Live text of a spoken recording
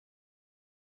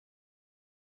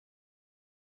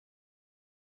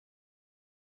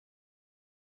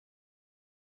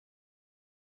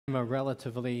I'm a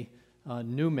relatively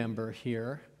new member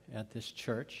here at this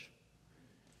church,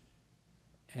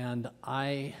 and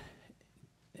I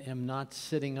am not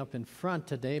sitting up in front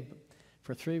today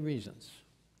for three reasons.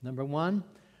 Number one,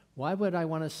 why would I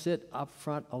want to sit up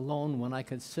front alone when I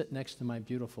could sit next to my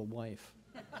beautiful wife?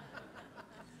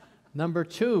 Number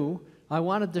two, I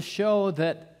wanted to show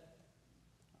that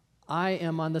I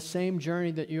am on the same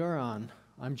journey that you're on.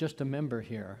 I'm just a member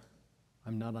here.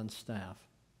 I'm not on staff.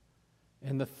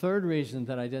 And the third reason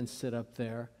that I didn't sit up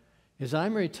there is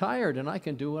I'm retired and I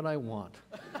can do what I want.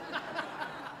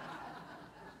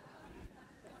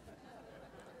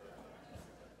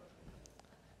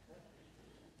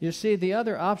 You see, the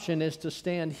other option is to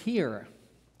stand here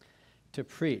to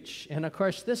preach. And of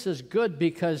course, this is good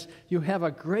because you have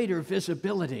a greater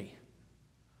visibility.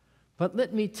 But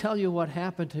let me tell you what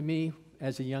happened to me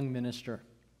as a young minister.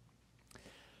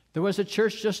 There was a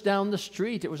church just down the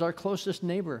street. It was our closest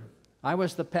neighbor. I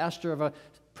was the pastor of a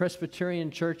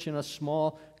Presbyterian church in a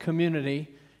small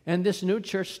community, and this new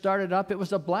church started up. It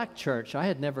was a black church. I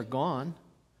had never gone.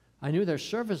 I knew their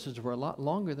services were a lot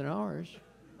longer than ours.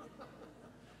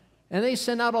 And they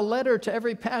sent out a letter to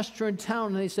every pastor in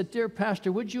town, and they said, "Dear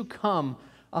pastor, would you come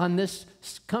on this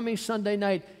coming Sunday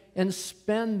night and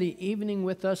spend the evening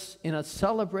with us in a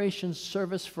celebration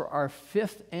service for our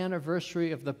 5th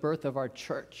anniversary of the birth of our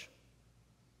church?"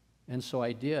 And so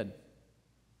I did.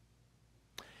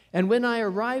 And when I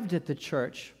arrived at the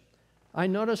church, I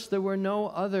noticed there were no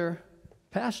other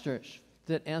pastors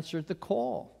that answered the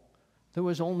call. There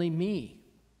was only me.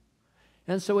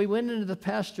 And so we went into the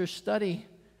pastor's study,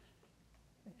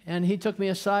 and he took me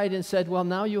aside and said, "Well,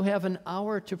 now you have an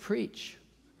hour to preach."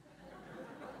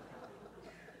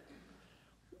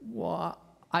 Well,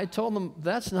 I told him,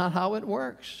 that's not how it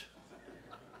works.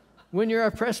 When you're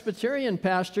a Presbyterian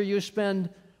pastor, you spend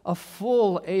a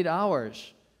full 8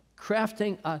 hours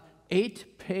crafting an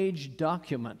 8-page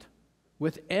document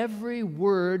with every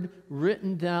word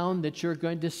written down that you're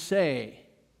going to say.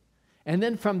 And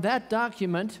then from that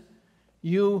document,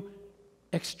 you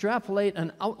extrapolate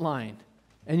an outline,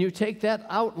 and you take that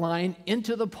outline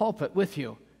into the pulpit with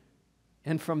you.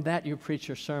 And from that, you preach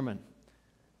your sermon.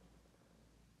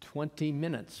 20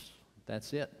 minutes,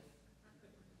 that's it.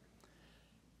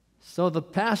 So the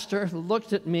pastor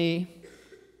looked at me,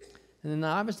 and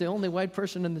I was the only white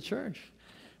person in the church.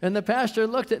 And the pastor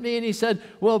looked at me and he said,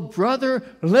 "Well, brother,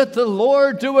 let the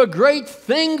Lord do a great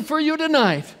thing for you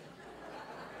tonight."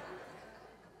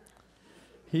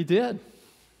 He did.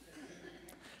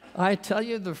 I tell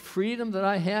you, the freedom that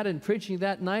I had in preaching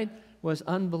that night was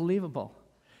unbelievable.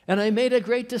 And I made a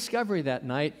great discovery that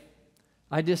night.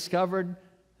 I discovered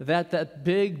that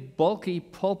big, bulky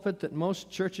pulpit that most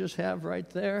churches have right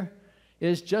there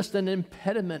is just an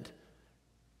impediment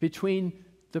between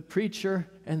the preacher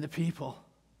and the people.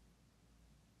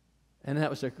 And that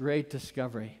was a great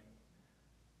discovery.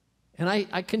 And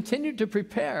I continued to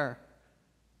prepare,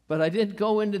 but I didn't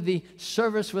go into the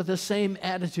service with the same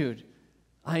attitude.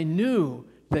 I knew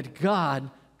that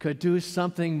God could do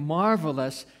something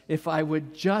marvelous if I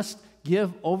would just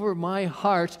give over my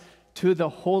heart to the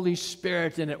Holy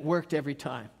Spirit, and it worked every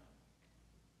time.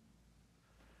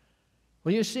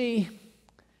 Well, you see,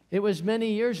 it was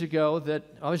many years ago that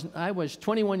I was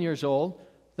 21 years old,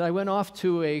 that I went off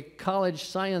to a college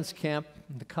science camp,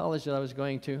 the college that I was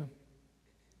going to,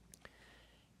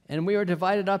 and we were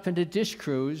divided up into dish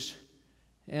crews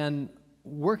and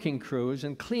working crews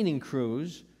and cleaning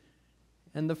crews.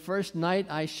 And the first night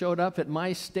I showed up at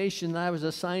my station, I was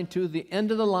assigned to the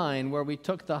end of the line where we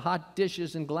took the hot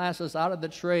dishes and glasses out of the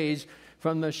trays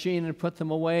from the machine and put them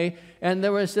away. And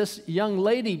there was this young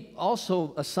lady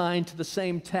also assigned to the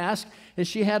same task, and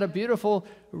she had a beautiful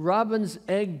robin's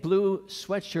egg blue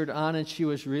sweatshirt on, and she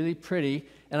was really pretty.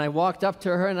 And I walked up to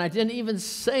her, and I didn't even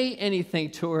say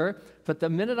anything to her, but the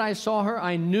minute I saw her,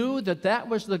 I knew that that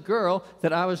was the girl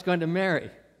that I was going to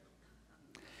marry.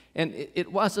 And it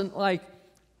wasn't like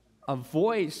a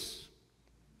voice,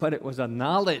 but it was a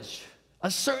knowledge,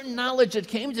 a certain knowledge that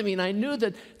came to me, and I knew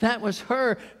that that was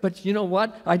her. But you know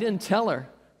what? I didn't tell her.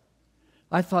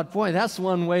 I thought, boy, that's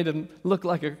one way to look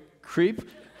like a creep.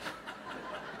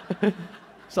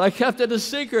 So I kept it a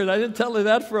secret. I didn't tell her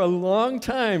that for a long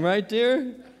time, right, dear?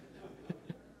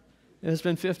 And it's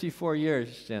been 54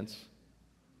 years since.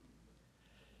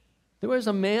 There was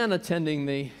a man attending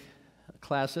the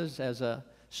classes as a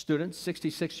student,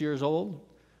 66 years old,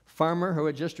 farmer who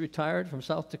had just retired from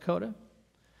South Dakota.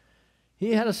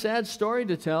 He had a sad story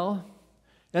to tell.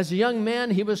 As a young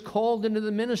man, he was called into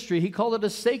the ministry. He called it a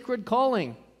sacred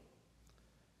calling,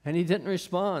 and he didn't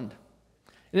respond.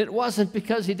 And it wasn't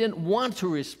because he didn't want to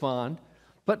respond,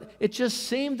 But it just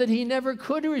seemed that he never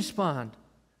could respond.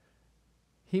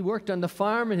 He worked on the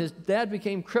farm, and his dad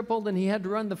became crippled, and he had to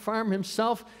run the farm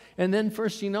himself. And then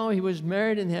first, he was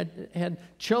married and had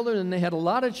children, and they had a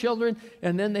lot of children,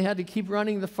 and then they had to keep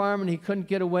running the farm, and he couldn't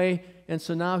get away. And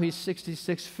so now he's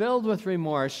 66, filled with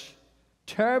remorse,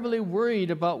 terribly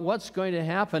worried about what's going to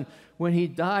happen when he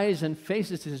dies and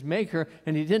faces his Maker,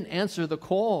 and he didn't answer the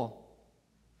call.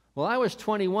 Well, I was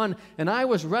 21, and I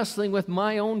was wrestling with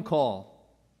my own call.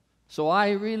 So I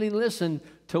really listened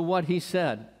to what he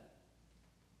said.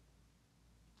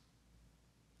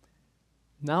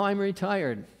 Now I'm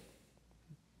retired.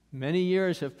 Many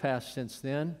years have passed since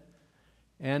then,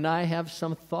 and I have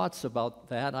some thoughts about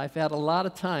that. I've had a lot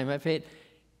of time. I've had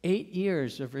 8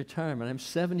 years of retirement. I'm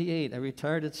 78. I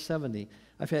retired at 70.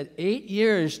 I've had 8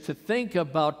 years to think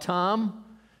about Tom,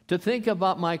 to think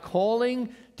about my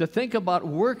calling, to think about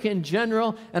work in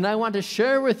general, and I want to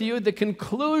share with you the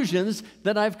conclusions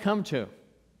that I've come to.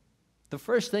 The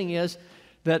first thing is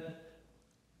that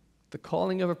the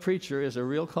calling of a preacher is a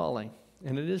real calling,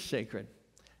 and it is sacred.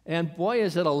 And boy,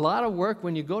 is it a lot of work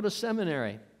when you go to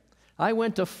seminary. I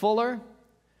went to Fuller.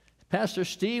 Pastor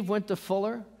Steve went to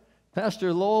Fuller.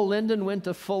 Pastor Lowell Linden went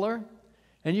to Fuller.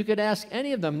 And you could ask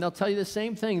any of them, they'll tell you the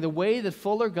same thing, the way that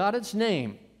Fuller got its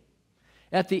name.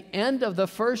 At the end of the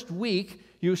first week,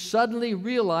 you suddenly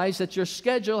realize that your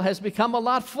schedule has become a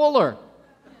lot fuller.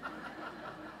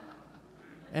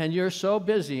 And you're so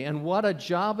busy. And what a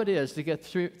job it is to get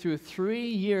through 3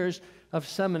 years of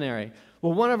seminary.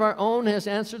 Well, one of our own has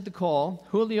answered the call.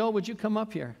 Julio, would you come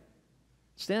up here?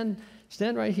 Stand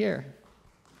right here.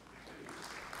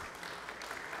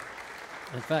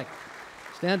 In fact,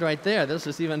 stand right there. This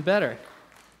is even better.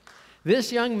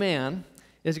 This young man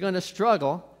is going to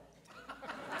struggle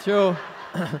through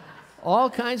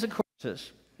all kinds of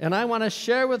courses. And I want to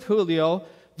share with Julio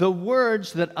the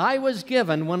words that I was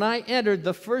given when I entered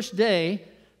the first day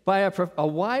by a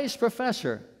wise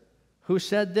professor who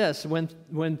said this: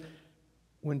 when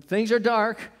things are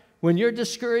dark, when you're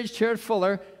discouraged here at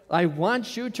Fuller, I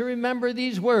want you to remember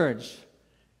these words.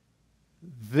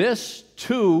 This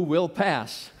too will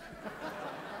pass.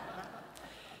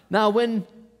 Now,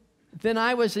 then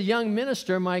I was a young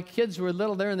minister. My kids were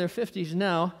little. They're in their 50s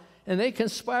now. And they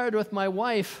conspired with my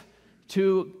wife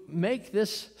to make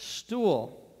this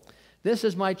stool. This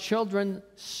is my children's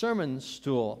sermon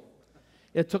stool.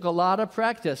 It took a lot of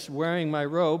practice wearing my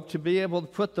robe to be able to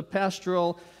put the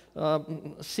pastoral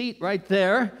seat right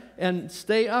there and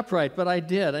stay upright, but I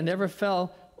did. I never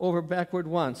fell over backward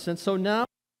once. And so now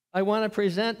I want to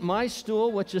present my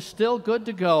stool, which is still good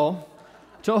to go,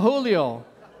 to Julio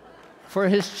for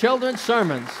his children's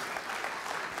sermons.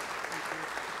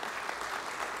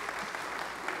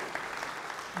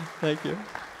 Thank you.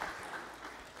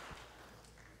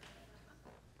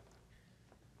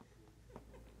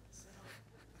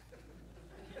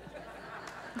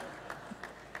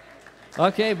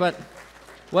 Okay, but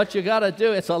what you got to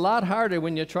do, it's a lot harder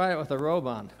when you try it with a robe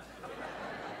on.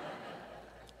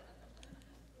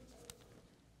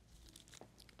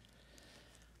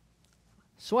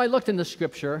 So I looked in the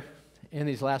Scripture in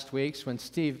these last weeks when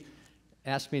Steve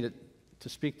asked me to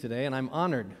speak today, and I'm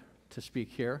honored to speak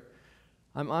here.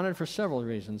 I'm honored for several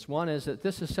reasons. One is that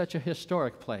this is such a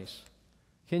historic place.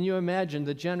 Can you imagine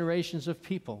the generations of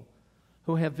people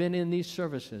who have been in these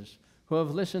services, who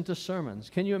have listened to sermons?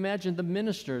 Can you imagine the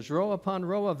ministers, row upon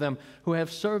row of them, who have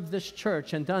served this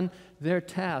church and done their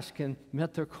task and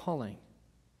met their calling?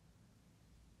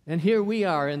 And here we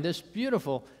are in this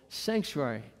beautiful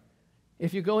sanctuary.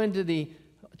 If you go into the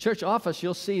church office,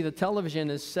 you'll see the television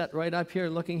is set right up here,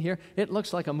 looking here. It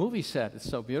looks like a movie set. It's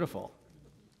so beautiful.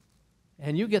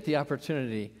 And you get the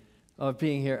opportunity of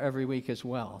being here every week as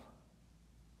well.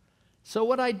 So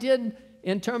what I did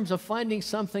in terms of finding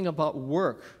something about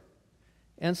work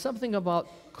and something about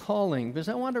calling, because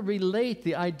I want to relate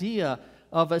the idea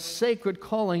of a sacred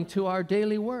calling to our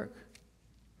daily work.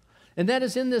 And that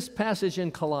is in this passage in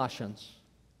Colossians,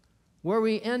 where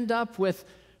we end up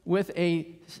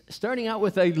starting out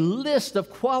with a list of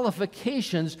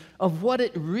qualifications of what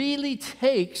it really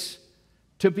takes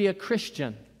to be a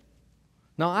Christian.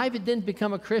 Now, I didn't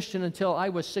become a Christian until I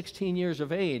was 16 years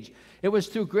of age. It was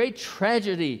through great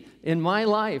tragedy in my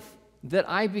life that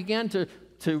I began to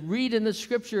read in the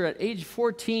Scripture at age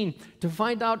 14 to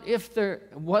find out if there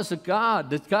was a God,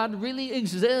 that God really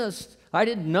exists. I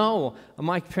didn't know.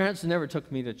 My parents never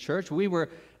took me to church. We were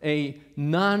a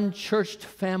non-churched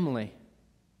family.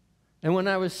 And when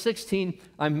I was 16,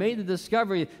 I made the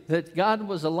discovery that God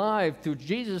was alive through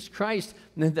Jesus Christ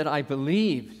and that I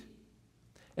believed.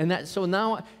 And so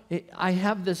now I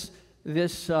have this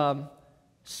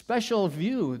special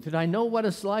view that I know what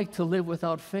it's like to live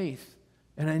without faith,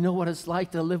 and I know what it's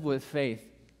like to live with faith.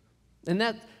 And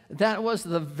that was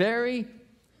the very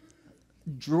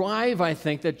drive, I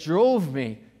think, that drove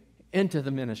me into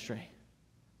the ministry.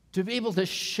 To be able to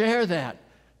share that,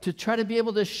 to try to be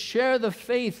able to share the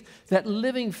faith, that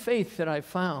living faith that I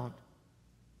found.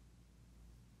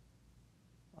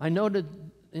 I noted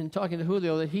in talking to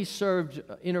Julio that he served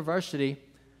university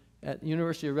at the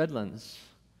University of Redlands.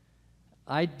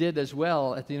 I did as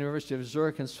well at the University of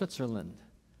Zurich in Switzerland.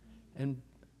 And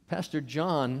Pastor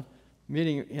John,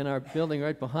 meeting in our building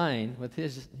right behind with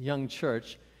his young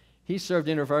church, he served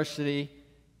university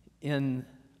in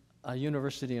a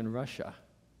university in Russia.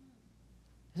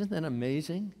 Isn't that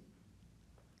amazing?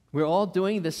 We're all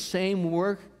doing the same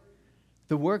work,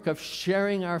 the work of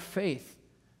sharing our faith,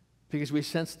 because we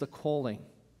sense the calling.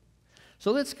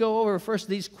 So let's go over first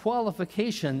these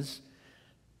qualifications.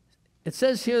 It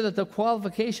says here that the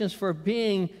qualifications for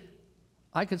being,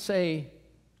 I could say,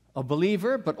 a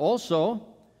believer, but also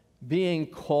being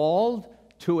called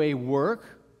to a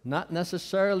work, not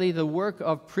necessarily the work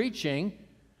of preaching,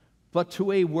 but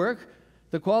to a work.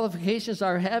 The qualifications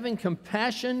are having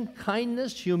compassion,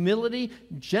 kindness, humility,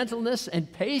 gentleness,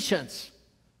 and patience.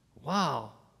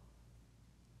 Wow.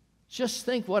 Just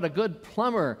think what a good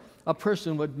plumber a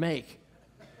person would make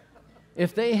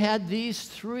if they had these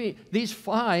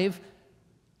 5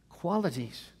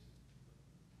 qualities.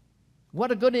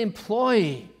 What a good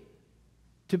employee.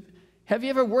 Have you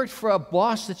ever worked for a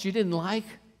boss that you didn't like?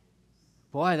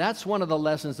 Boy, that's one of the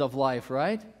lessons of life,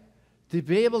 right? To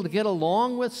be able to get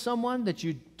along with someone that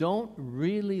you don't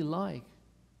really like.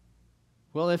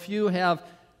 Well, if you have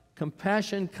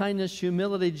compassion, kindness,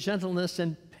 humility, gentleness,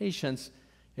 and patience,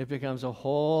 it becomes a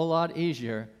whole lot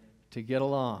easier to get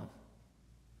along.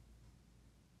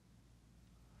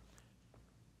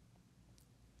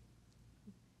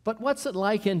 But what's it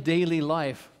like in daily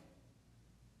life?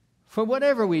 For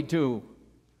whatever we do,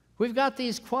 we've got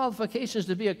these qualifications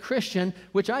to be a Christian,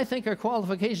 which I think are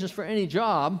qualifications for any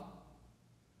job.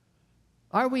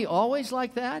 Are we always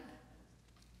like that?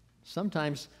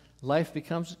 Sometimes life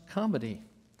becomes comedy.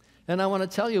 And I want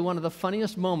to tell you one of the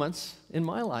funniest moments in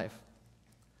my life.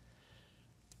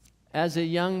 As a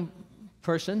young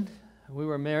person, we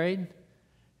were married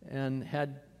and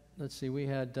had, we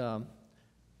had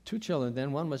 2 children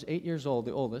then. One was 8 years old,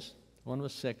 the oldest. One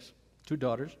was 6, 2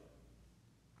 daughters.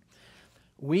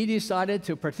 We decided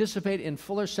to participate in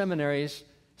Fuller Seminary's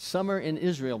Summer in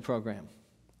Israel program.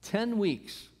 10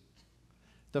 weeks.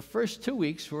 The first 2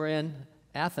 weeks were in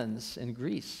Athens in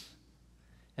Greece.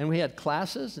 And we had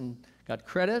classes and got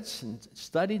credits and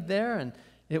studied there, and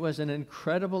it was an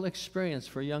incredible experience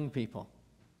for young people.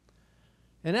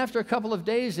 And after a couple of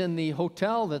days in the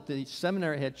hotel that the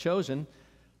seminary had chosen,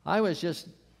 I was just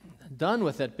done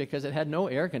with it because it had no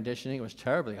air conditioning. It was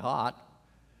terribly hot.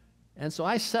 And so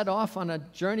I set off on a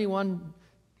journey one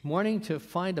morning to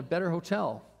find a better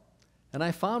hotel. And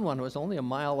I found one. It was only a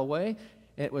mile away.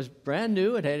 It was brand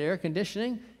new. It had air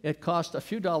conditioning. It cost a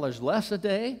few dollars less a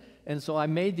day. And so I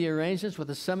made the arrangements with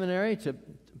the seminary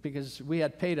because we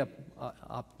had paid a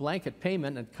blanket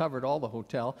payment and covered all the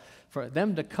hotel, for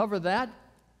them to cover that.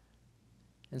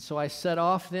 And so I set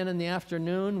off then in the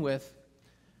afternoon with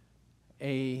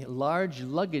a large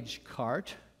luggage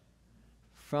cart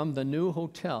from the new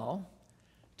hotel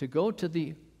to go to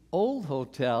the old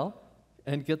hotel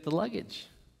and get the luggage.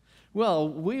 Well,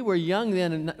 we were young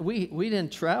then, and we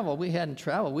didn't travel. We hadn't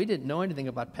traveled. We didn't know anything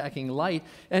about packing light,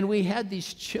 and we had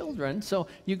these children. So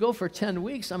you go for 10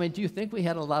 weeks. I mean, do you think we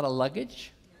had a lot of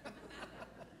luggage?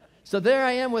 So there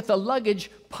I am with the luggage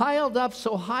piled up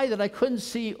so high that I couldn't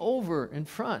see over in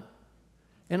front.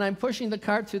 And I'm pushing the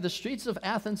cart through the streets of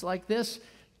Athens like this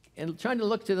and trying to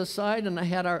look to the side, and I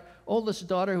had our oldest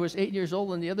daughter, who was 8 years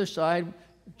old, on the other side,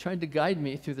 trying to guide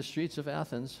me through the streets of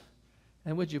Athens.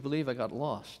 And would you believe I got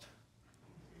lost?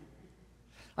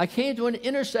 I came to an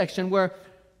intersection where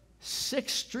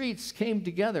 6 streets came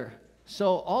together.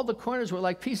 So all the corners were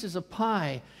like pieces of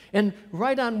pie. And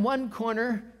right on one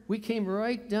corner, we came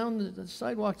right down the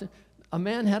sidewalk. A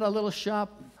man had a little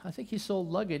shop. I think he sold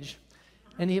luggage.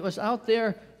 And he was out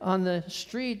there on the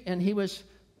street, and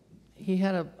he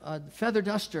had a feather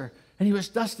duster, and he was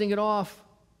dusting it off.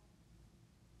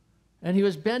 And he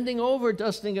was bending over,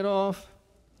 dusting it off.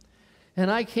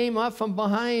 And I came up from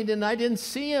behind, and I didn't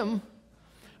see him.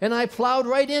 And I plowed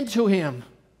right into him.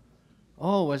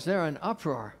 Oh, was there an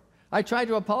uproar? I tried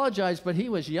to apologize, but he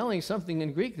was yelling something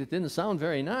in Greek that didn't sound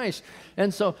very nice.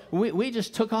 And so we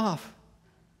just took off.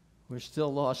 We're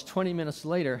still lost. 20 minutes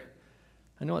later,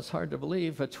 I know it's hard to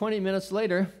believe, but 20 minutes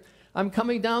later, I'm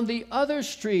coming down the other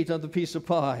street of the piece of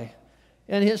pie.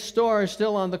 and his store is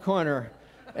still on the corner.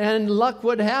 And luck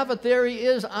would have it, there he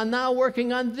is, now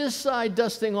working on this side,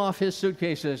 dusting off his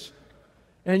suitcases.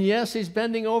 And yes, he's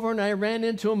bending over, and I ran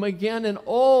into him again, and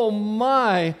oh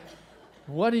my,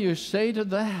 what do you say to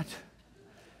that?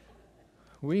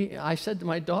 I said to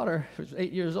my daughter, who was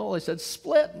 8 years old, I said,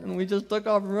 split, and we just took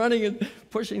off running and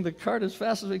pushing the cart as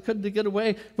fast as we could to get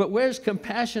away. But where's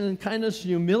compassion and kindness,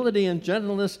 humility and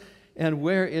gentleness, and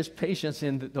where is patience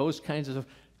in those kinds of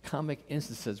comic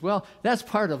instances? Well, that's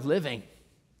part of living.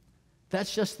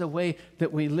 That's just the way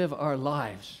that we live our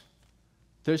lives.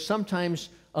 There's sometimes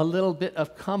a little bit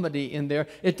of comedy in there.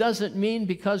 It doesn't mean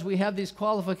because we have these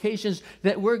qualifications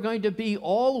that we're going to be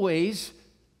always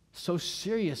so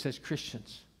serious as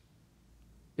Christians.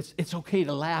 It's okay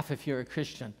to laugh if you're a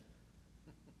Christian.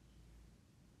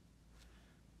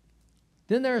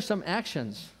 Then there are some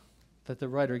actions that the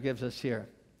writer gives us here.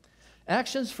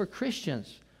 Actions for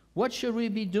Christians. What should we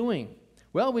be doing?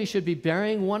 Well, we should be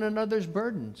bearing one another's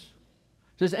burdens.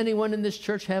 Does anyone in this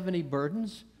church have any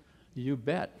burdens? You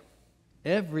bet.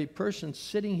 Every person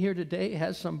sitting here today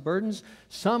has some burdens.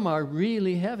 Some are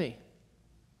really heavy.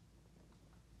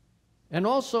 And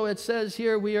also it says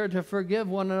here we are to forgive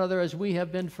one another as we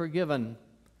have been forgiven.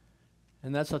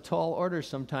 And that's a tall order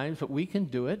sometimes, but we can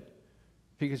do it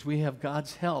because we have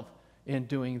God's help in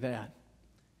doing that.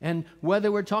 And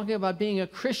whether we're talking about being a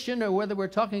Christian or whether we're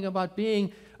talking about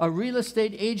being a real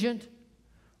estate agent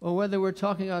or whether we're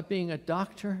talking about being a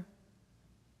doctor,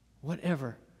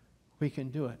 whatever, we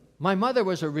can do it. My mother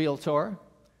was a realtor.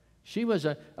 She was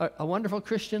a wonderful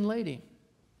Christian lady.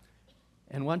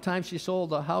 And one time she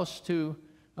sold a house to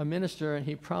a minister, and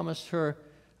he promised her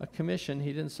a commission.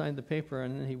 He didn't sign the paper,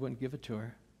 and then he wouldn't give it to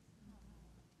her.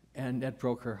 And that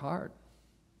broke her heart.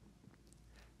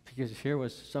 Because here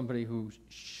was somebody who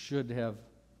should have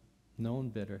known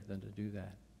better than to do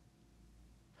that.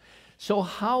 So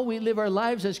how we live our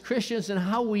lives as Christians and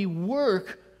how we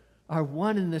work are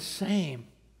one and the same.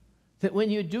 That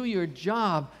when you do your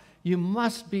job, you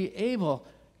must be able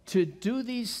to do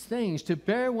these things, to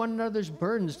bear one another's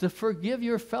burdens, to forgive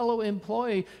your fellow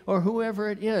employee or whoever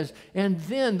it is. And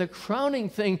then the crowning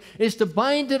thing is to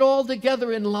bind it all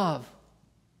together in love.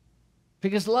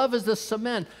 Because love is the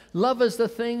cement. Love is the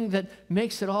thing that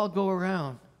makes it all go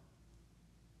around.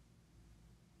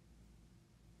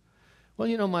 Well,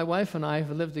 you know, my wife and I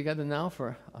have lived together now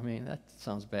for, that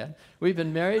sounds bad. We've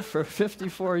been married for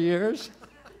 54 years.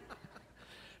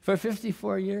 For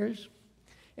 54 years.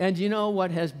 And you know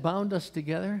what has bound us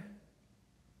together?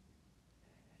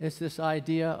 It's this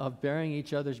idea of bearing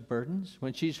each other's burdens.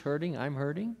 When she's hurting, I'm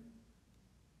hurting.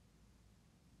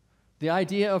 The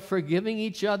idea of forgiving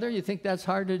each other, you think that's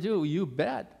hard to do? You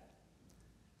bet.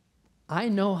 I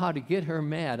know how to get her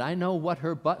mad. I know what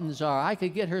her buttons are. I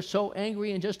could get her so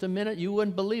angry in just a minute, you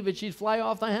wouldn't believe it. She'd fly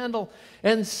off the handle.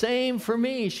 And same for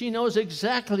me. She knows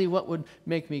exactly what would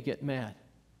make me get mad.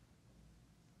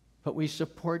 But we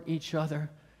support each other.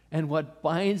 And what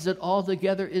binds it all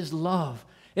together is love.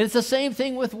 And it's the same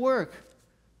thing with work.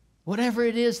 Whatever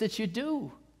it is that you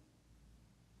do.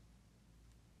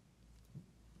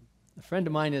 A friend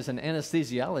of mine is an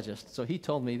anesthesiologist, so he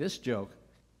told me this joke.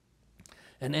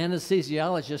 An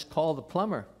anesthesiologist called the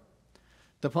plumber.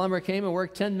 The plumber came and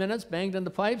worked 10 minutes, banged on the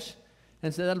pipes,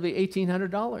 and said, that'll be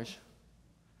 $1,800.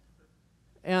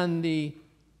 And the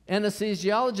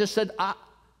anesthesiologist said,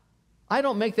 I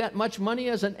don't make that much money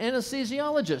as an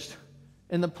anesthesiologist.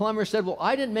 And the plumber said, well,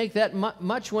 I didn't make that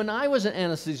much when I was an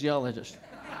anesthesiologist.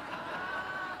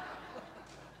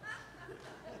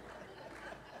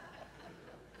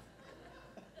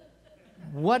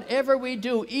 Whatever we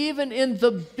do, even in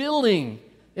the billing,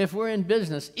 if we're in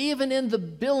business, even in the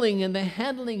billing and the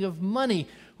handling of money,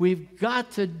 we've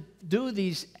got to do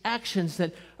these actions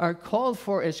that are called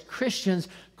for as Christians,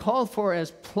 called for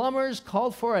as plumbers,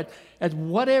 called for at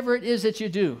whatever it is that you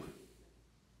do.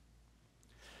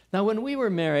 Now, when we were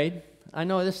married, I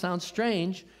know this sounds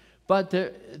strange, but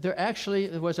there actually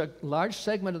was a large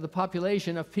segment of the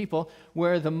population of people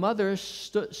where the mother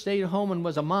stayed home and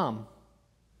was a mom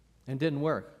and didn't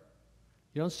work.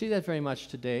 You don't see that very much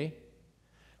today.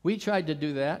 We tried to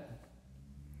do that,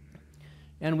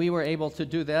 and we were able to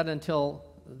do that until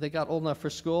they got old enough for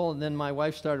school, and then my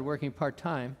wife started working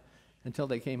part-time until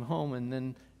they came home, and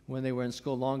then when they were in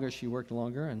school longer, she worked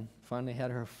longer and finally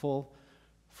had her full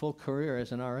career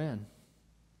as an RN.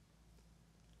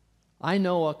 I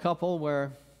know a couple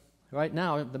where right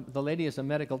now the lady is a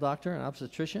medical doctor, an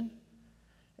obstetrician,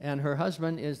 and her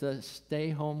husband is the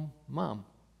stay-home mom,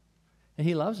 and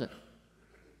he loves it.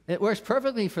 It works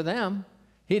perfectly for them.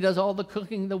 He does all the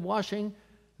cooking, the washing,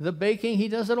 the baking. He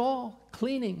does it all,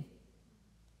 cleaning.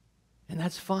 And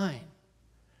that's fine.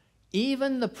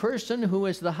 Even the person who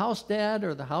is the house dad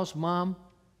or the house mom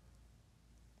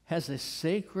has a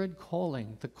sacred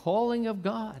calling, the calling of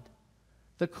God.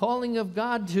 The calling of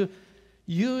God to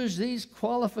use these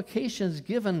qualifications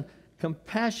given: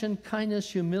 compassion,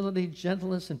 kindness, humility,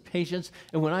 gentleness, and patience.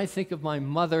 And when I think of my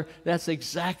mother, that's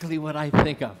exactly what I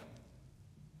think of.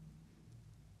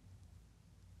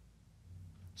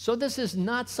 So this is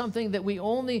not something that we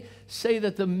only say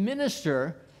that the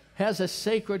minister has a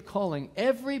sacred calling.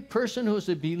 Every person who is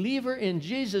a believer in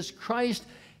Jesus Christ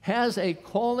has a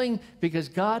calling because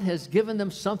God has given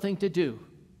them something to do.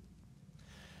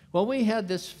 Well, we had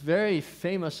this very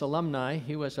famous alumni.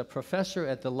 He was a professor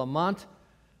at the Lamont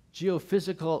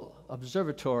Geophysical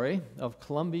Observatory of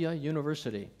Columbia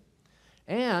University.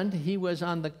 And he was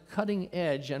on the cutting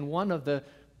edge and one of the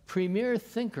premier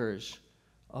thinkers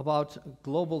about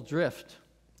global drift,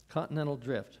 continental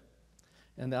drift.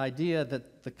 And the idea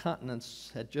that the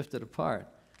continents had drifted apart,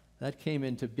 that came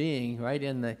into being right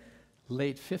in the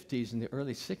late 50s and the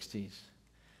early 60s.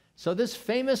 So this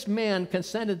famous man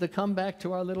consented to come back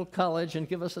to our little college and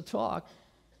give us a talk.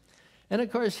 And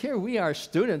of course, here we are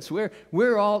students.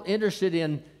 We're all interested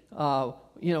in,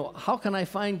 how can I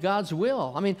find God's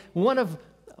will? I mean, one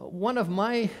of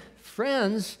my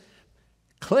friends,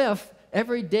 Cliff,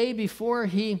 every day before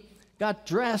he got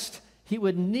dressed, he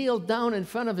would kneel down in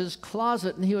front of his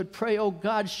closet and he would pray, "Oh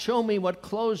God, show me what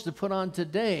clothes to put on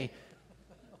today.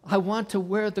 I want to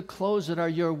wear the clothes that are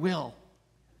your will."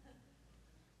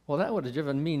 Well, that would have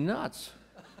driven me nuts.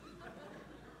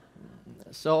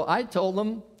 So I told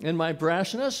him in my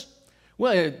brashness,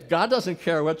 "Well, God doesn't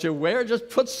care what you wear, just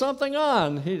put something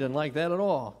on." He didn't like that at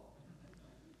all.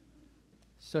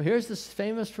 So here's this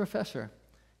famous professor.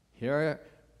 Here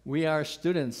we are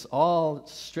students all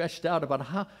stretched out about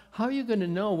how are you going to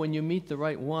know when you meet the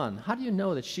right one? How do you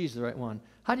know that she's the right one?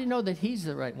 How do you know that he's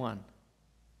the right one?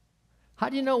 How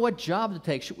do you know what job to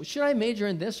take? Should I major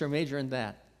in this or major in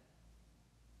that?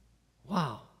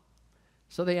 Wow.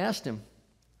 So they asked him,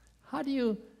 "How do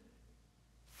you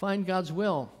find God's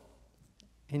will?"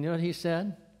 And you know what he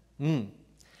said?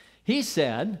 He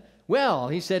said,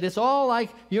 "It's all like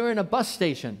you're in a bus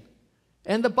station.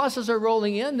 And the buses are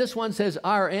rolling in. This one says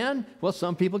RN. Well,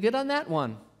 some people get on that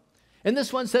one. And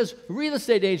this one says real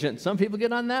estate agent. Some people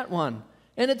get on that one.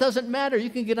 And it doesn't matter.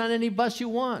 You can get on any bus you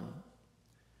want."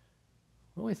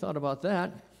 Well, we thought about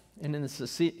that. And in the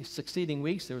succeeding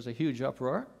weeks, there was a huge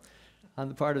uproar on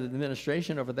the part of the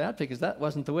administration over that, because that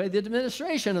wasn't the way the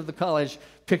administration of the college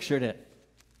pictured it.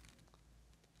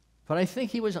 But I think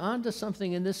he was onto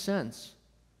something in this sense,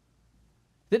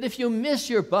 that if you miss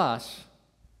your bus,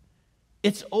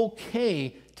 it's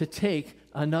okay to take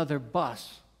another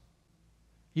bus.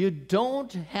 You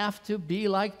don't have to be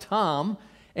like Tom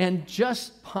and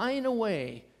just pine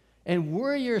away and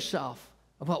worry yourself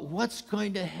about what's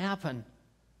going to happen.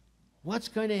 What's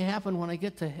going to happen when I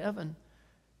get to heaven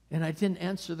and I didn't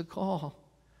answer the call?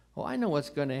 Well, I know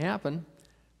what's going to happen.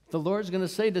 The Lord's going to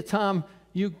say to Tom,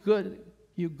 you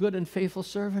good and faithful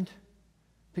servant,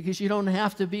 because you don't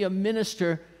have to be a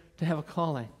minister to have a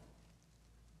calling.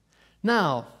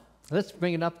 Now, let's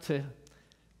bring it up to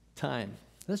time.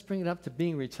 Let's bring it up to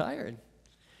being retired.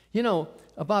 You know,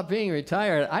 about being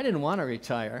retired, I didn't want to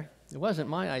retire. It wasn't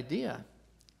my idea.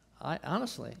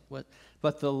 Honestly.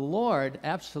 But the Lord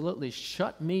absolutely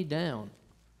shut me down.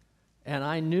 And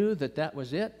I knew that that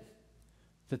was it,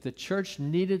 that the church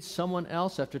needed someone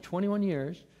else. After 21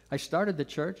 years, I started the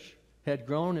church, had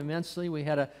grown immensely. We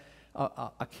had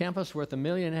a campus worth $1.5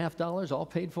 million, all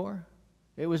paid for.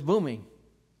 It was booming.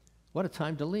 What a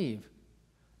time to leave.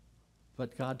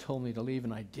 But God told me to leave,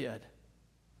 and I did.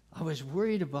 I was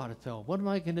worried about it, though. What am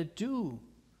I going to do?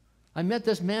 I met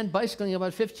this man bicycling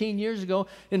about 15 years ago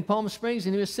in Palm Springs,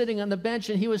 and he was sitting on the bench,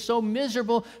 and he was so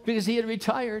miserable because he had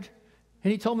retired.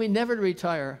 And he told me never to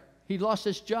retire. He'd lost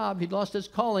his job. He'd lost his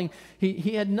calling.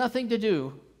 He had nothing to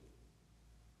do.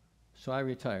 So I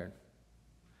retired.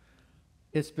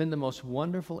 It's been the most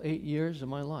wonderful 8 years of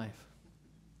my life.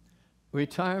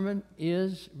 Retirement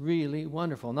is really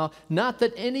wonderful. Now, not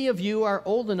that any of you are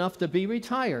old enough to be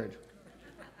retired.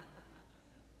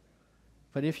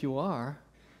 But if you are,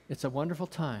 it's a wonderful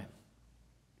time.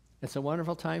 It's a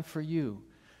wonderful time for you.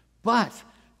 But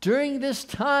during this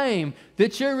time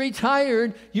that you're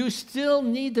retired, you still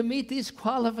need to meet these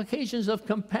qualifications of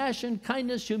compassion,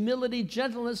 kindness, humility,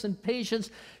 gentleness, and patience.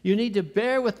 You need to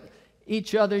bear with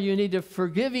each other. You need to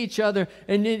forgive each other.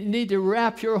 And you need to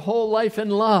wrap your whole life in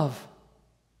love.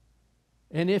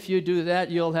 And if you do that,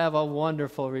 you'll have a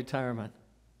wonderful retirement.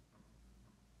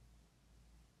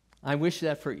 I wish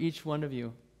that for each one of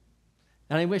you.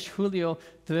 And I wish Julio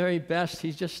the very best.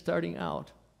 He's just starting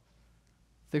out.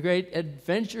 the great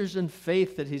adventures in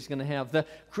faith that he's going to have, the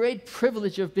great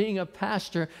privilege of being a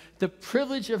pastor, the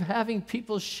privilege of having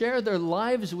people share their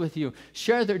lives with you,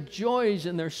 share their joys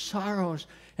and their sorrows,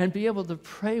 and be able to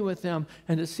pray with them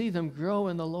and to see them grow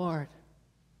in the Lord.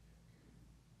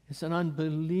 It's an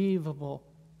unbelievable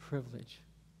privilege.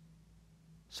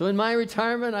 So in my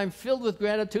retirement, I'm filled with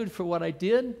gratitude for what I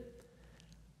did.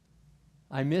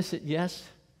 I miss it, yes,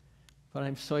 but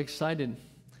I'm so excited.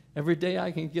 Every day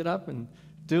I can get up and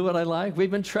do what I like.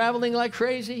 We've been traveling like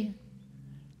crazy.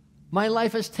 My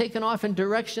life has taken off in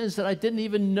directions that I didn't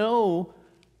even know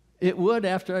it would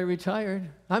after I retired.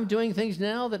 I'm doing things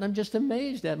now that I'm just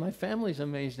amazed at. My family's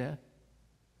amazed at,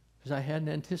 because I hadn't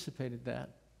anticipated that.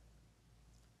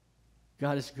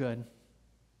 God is good.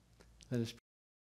 Let us pray.